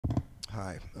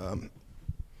Hi.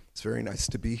 It's very nice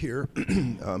to be here.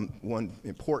 One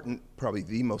important, probably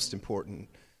the most important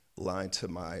line to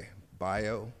my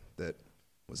bio that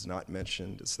was not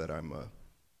mentioned is that I'm a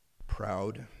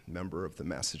proud member of the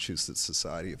Massachusetts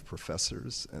Society of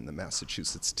Professors and the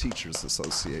Massachusetts Teachers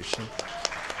Association,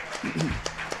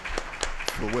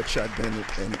 for which I've been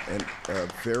a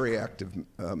very active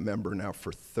member now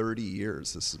for 30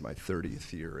 years. This is my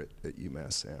 30th year at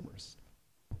UMass Amherst.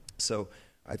 So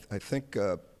I think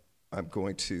I'm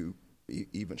going to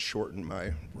even shorten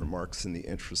my remarks in the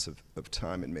interest of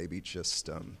time and maybe just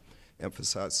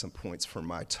emphasize some points from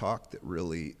my talk that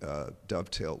really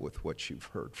dovetail with what you've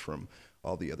heard from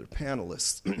all the other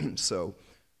panelists. So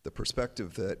the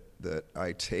perspective that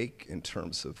I take in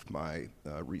terms of my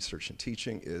research and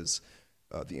teaching is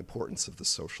the importance of the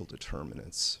social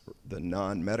determinants, the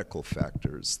non-medical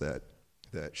factors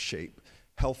that shape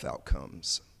health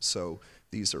outcomes. So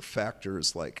these are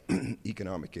factors like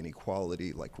economic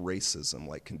inequality, like racism,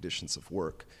 like conditions of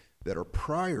work that are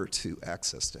prior to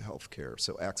access to healthcare.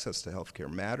 So access to healthcare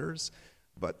matters,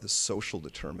 but the social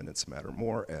determinants matter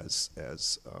more, as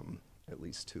at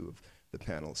least two of the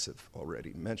panelists have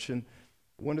already mentioned.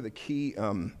 One of the key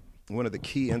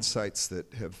insights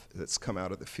that's come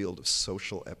out of the field of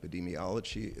social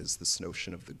epidemiology is this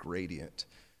notion of the gradient,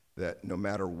 that no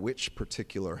matter which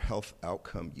particular health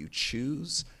outcome you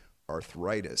choose,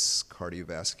 arthritis,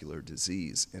 cardiovascular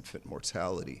disease, infant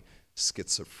mortality,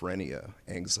 schizophrenia,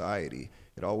 anxiety,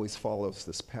 it always follows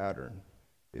this pattern.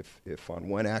 If on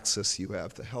one axis you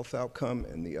have the health outcome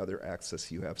and the other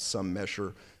axis you have some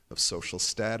measure of social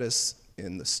status,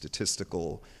 in the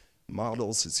statistical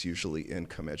models it's usually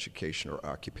income, education, or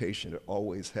occupation. It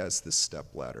always has this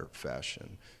stepladder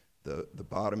fashion. The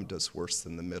bottom does worse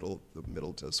than the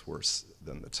middle does worse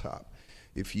than the top.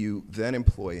 If you then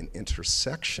employ an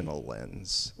intersectional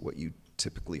lens, what you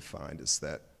typically find is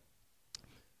that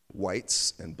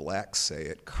whites and blacks, say,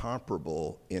 at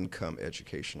comparable income,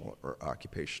 educational, or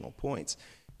occupational points,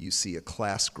 you see a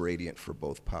class gradient for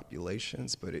both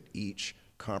populations, but at each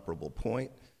comparable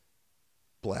point,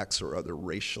 blacks or other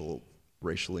racially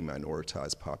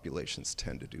minoritized populations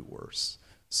tend to do worse.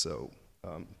 So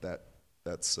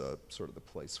that's sort of the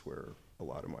place where a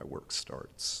lot of my work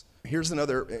starts. Here's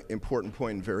another important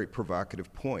point and very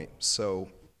provocative point.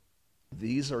 So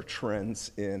these are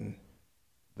trends in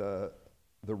the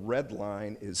red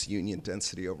line is union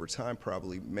density over time.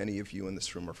 Probably many of you in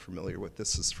this room are familiar with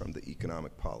this. This is from the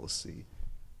Economic Policy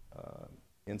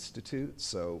Institute.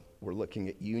 So we're looking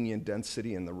at union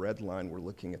density. In the red line, we're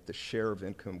looking at the share of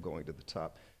income going to the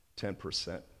top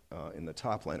 10% in the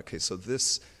top line. Okay, so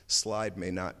this slide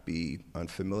may not be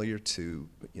unfamiliar to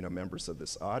members of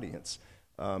this audience.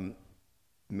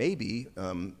 Maybe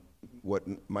what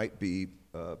might be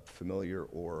familiar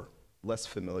or less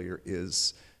familiar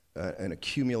is an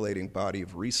accumulating body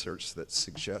of research that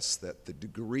suggests that the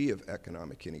degree of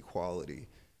economic inequality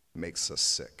makes us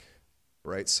sick,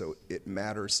 right? So it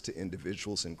matters to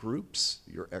individuals and groups,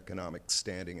 your economic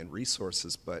standing and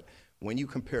resources, but when you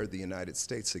compare the United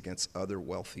States against other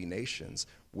wealthy nations,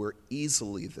 we're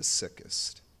easily the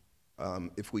sickest.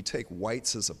 If we take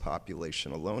whites as a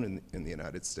population alone in the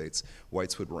United States,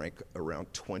 whites would rank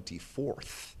around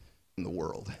 24th in the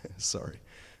world, sorry.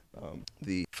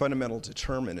 The fundamental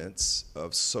determinants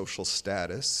of social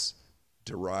status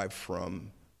derive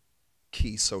from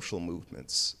key social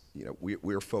movements.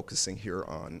 We're focusing here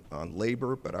on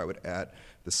labor, but I would add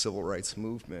the civil rights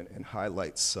movement and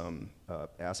highlight some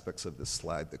aspects of this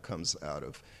slide that comes out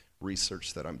of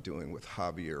research that I'm doing with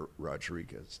Javier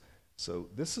Rodriguez. So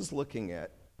this is looking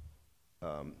at,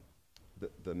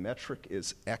 the metric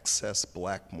is excess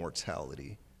black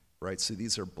mortality, right? So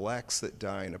these are blacks that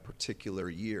die in a particular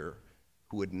year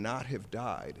who would not have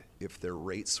died if their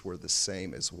rates were the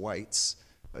same as whites,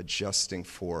 adjusting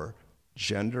for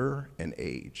gender and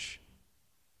age.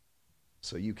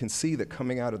 So you can see that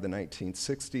coming out of the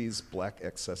 1960s, black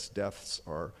excess deaths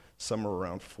are somewhere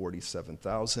around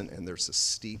 47,000, and there's a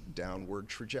steep downward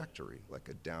trajectory, like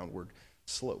a downward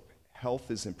slope.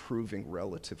 Health is improving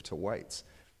relative to whites.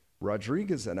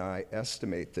 Rodriguez and I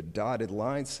estimate the dotted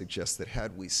line suggests that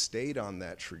had we stayed on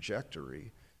that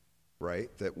trajectory, right,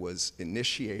 that was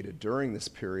initiated during this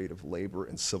period of labor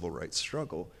and civil rights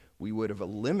struggle, we would have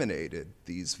eliminated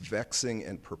these vexing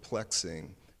and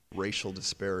perplexing racial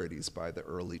disparities by the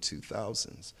early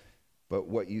 2000s. But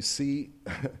what you see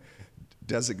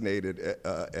designated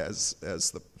as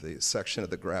the section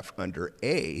of the graph under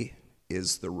A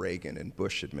is the Reagan and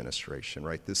Bush administration,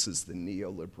 right? This is the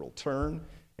neoliberal turn,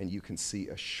 and you can see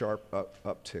a sharp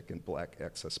uptick in black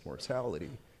excess mortality.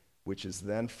 which is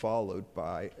then followed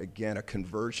by, again, a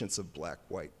convergence of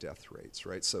black-white death rates,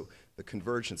 right? So the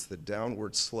convergence, the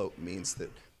downward slope means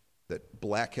that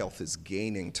black health is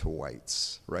gaining to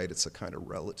whites, right? It's a kind of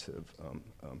relative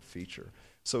feature.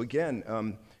 So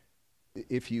again,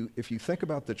 if you think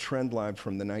about the trend line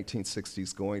from the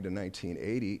 1960s going to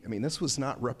 1980, I mean, this was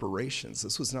not reparations.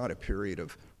 This was not a period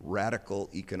of radical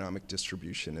economic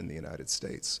distribution in the United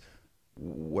States.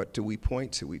 What do we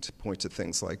point to? We point to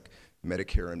things like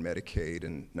Medicare and Medicaid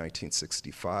in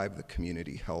 1965, the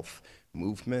community health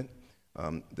movement.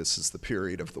 This is the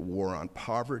period of the war on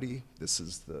poverty. This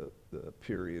is the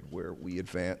period where we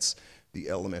advance the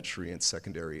Elementary and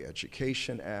Secondary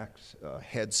Education Act,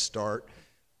 Head Start.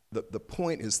 The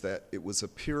point is that it was a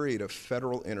period of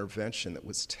federal intervention that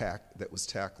was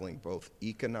tackling both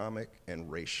economic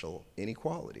and racial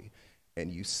inequality.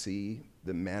 And you see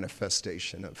the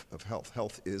manifestation of health.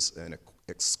 Health is an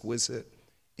exquisite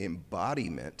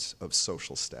embodiment of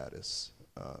social status,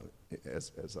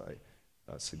 as I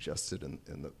suggested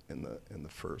in the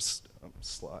first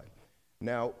slide.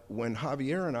 Now, when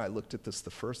Javier and I looked at this the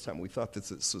first time, we thought that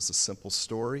this was a simple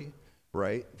story,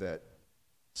 right? That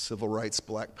civil rights,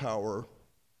 black power,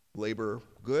 labor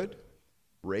good,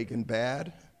 Reagan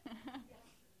bad,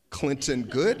 Clinton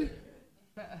good.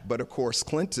 But of course,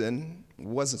 Clinton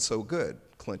wasn't so good.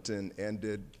 Clinton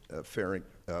ended a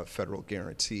federal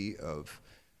guarantee of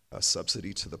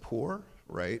subsidy to the poor,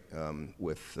 right?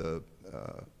 With the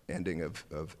ending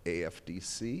of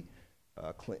AFDC,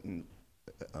 Clinton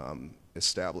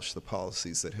established the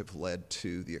policies that have led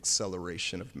to the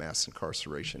acceleration of mass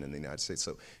incarceration in the United States.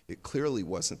 So it clearly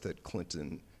wasn't that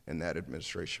Clinton and that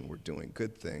administration were doing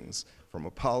good things from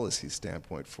a policy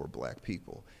standpoint for black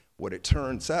people. What it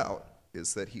turns out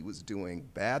is that he was doing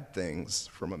bad things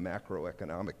from a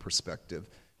macroeconomic perspective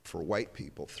for white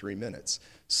people, 3 minutes.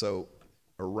 So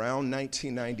around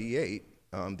 1998,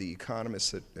 the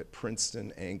economists at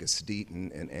Princeton, Angus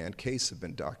Deaton, and Ann Case have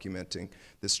been documenting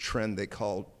this trend they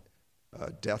called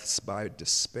deaths by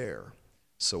despair.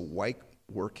 So white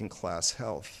working class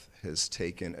health has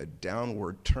taken a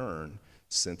downward turn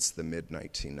since the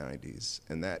mid-1990s,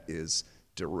 and that is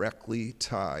directly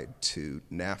tied to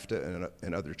NAFTA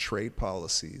and other trade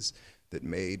policies that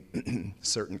made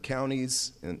certain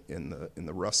counties in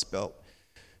the Rust Belt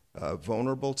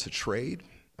vulnerable to trade,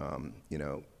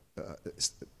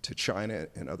 to China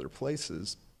and other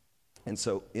places. And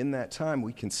so in that time,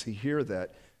 we can see here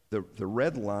that the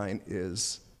red line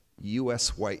is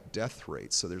US white death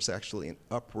rates. So there's actually an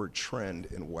upward trend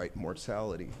in white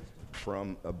mortality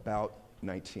from about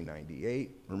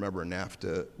 1998. Remember,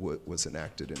 NAFTA was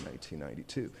enacted in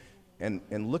 1992.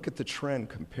 And look at the trend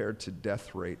compared to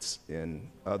death rates in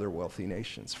other wealthy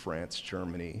nations, France,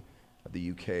 Germany,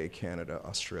 the UK, Canada,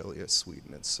 Australia,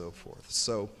 Sweden, and so forth.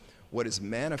 So what is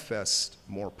manifest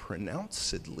more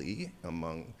pronouncedly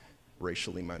among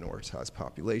racially minoritized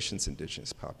populations,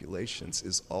 indigenous populations,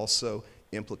 is also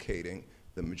implicating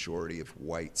the majority of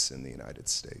whites in the United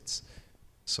States.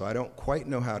 So I don't quite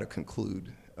know how to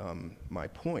conclude my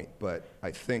point, but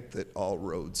I think that all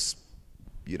roads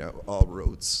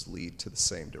lead to the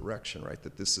same direction, right?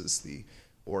 That this is the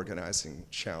organizing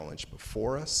challenge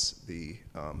before us, the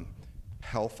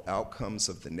health outcomes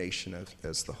of the nation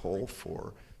as the whole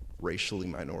for racially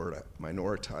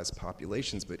minoritized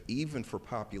populations, but even for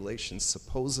populations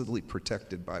supposedly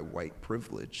protected by white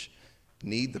privilege,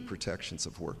 need the protections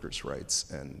of workers'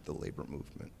 rights and the labor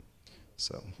movement.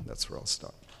 So that's where I'll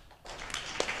stop.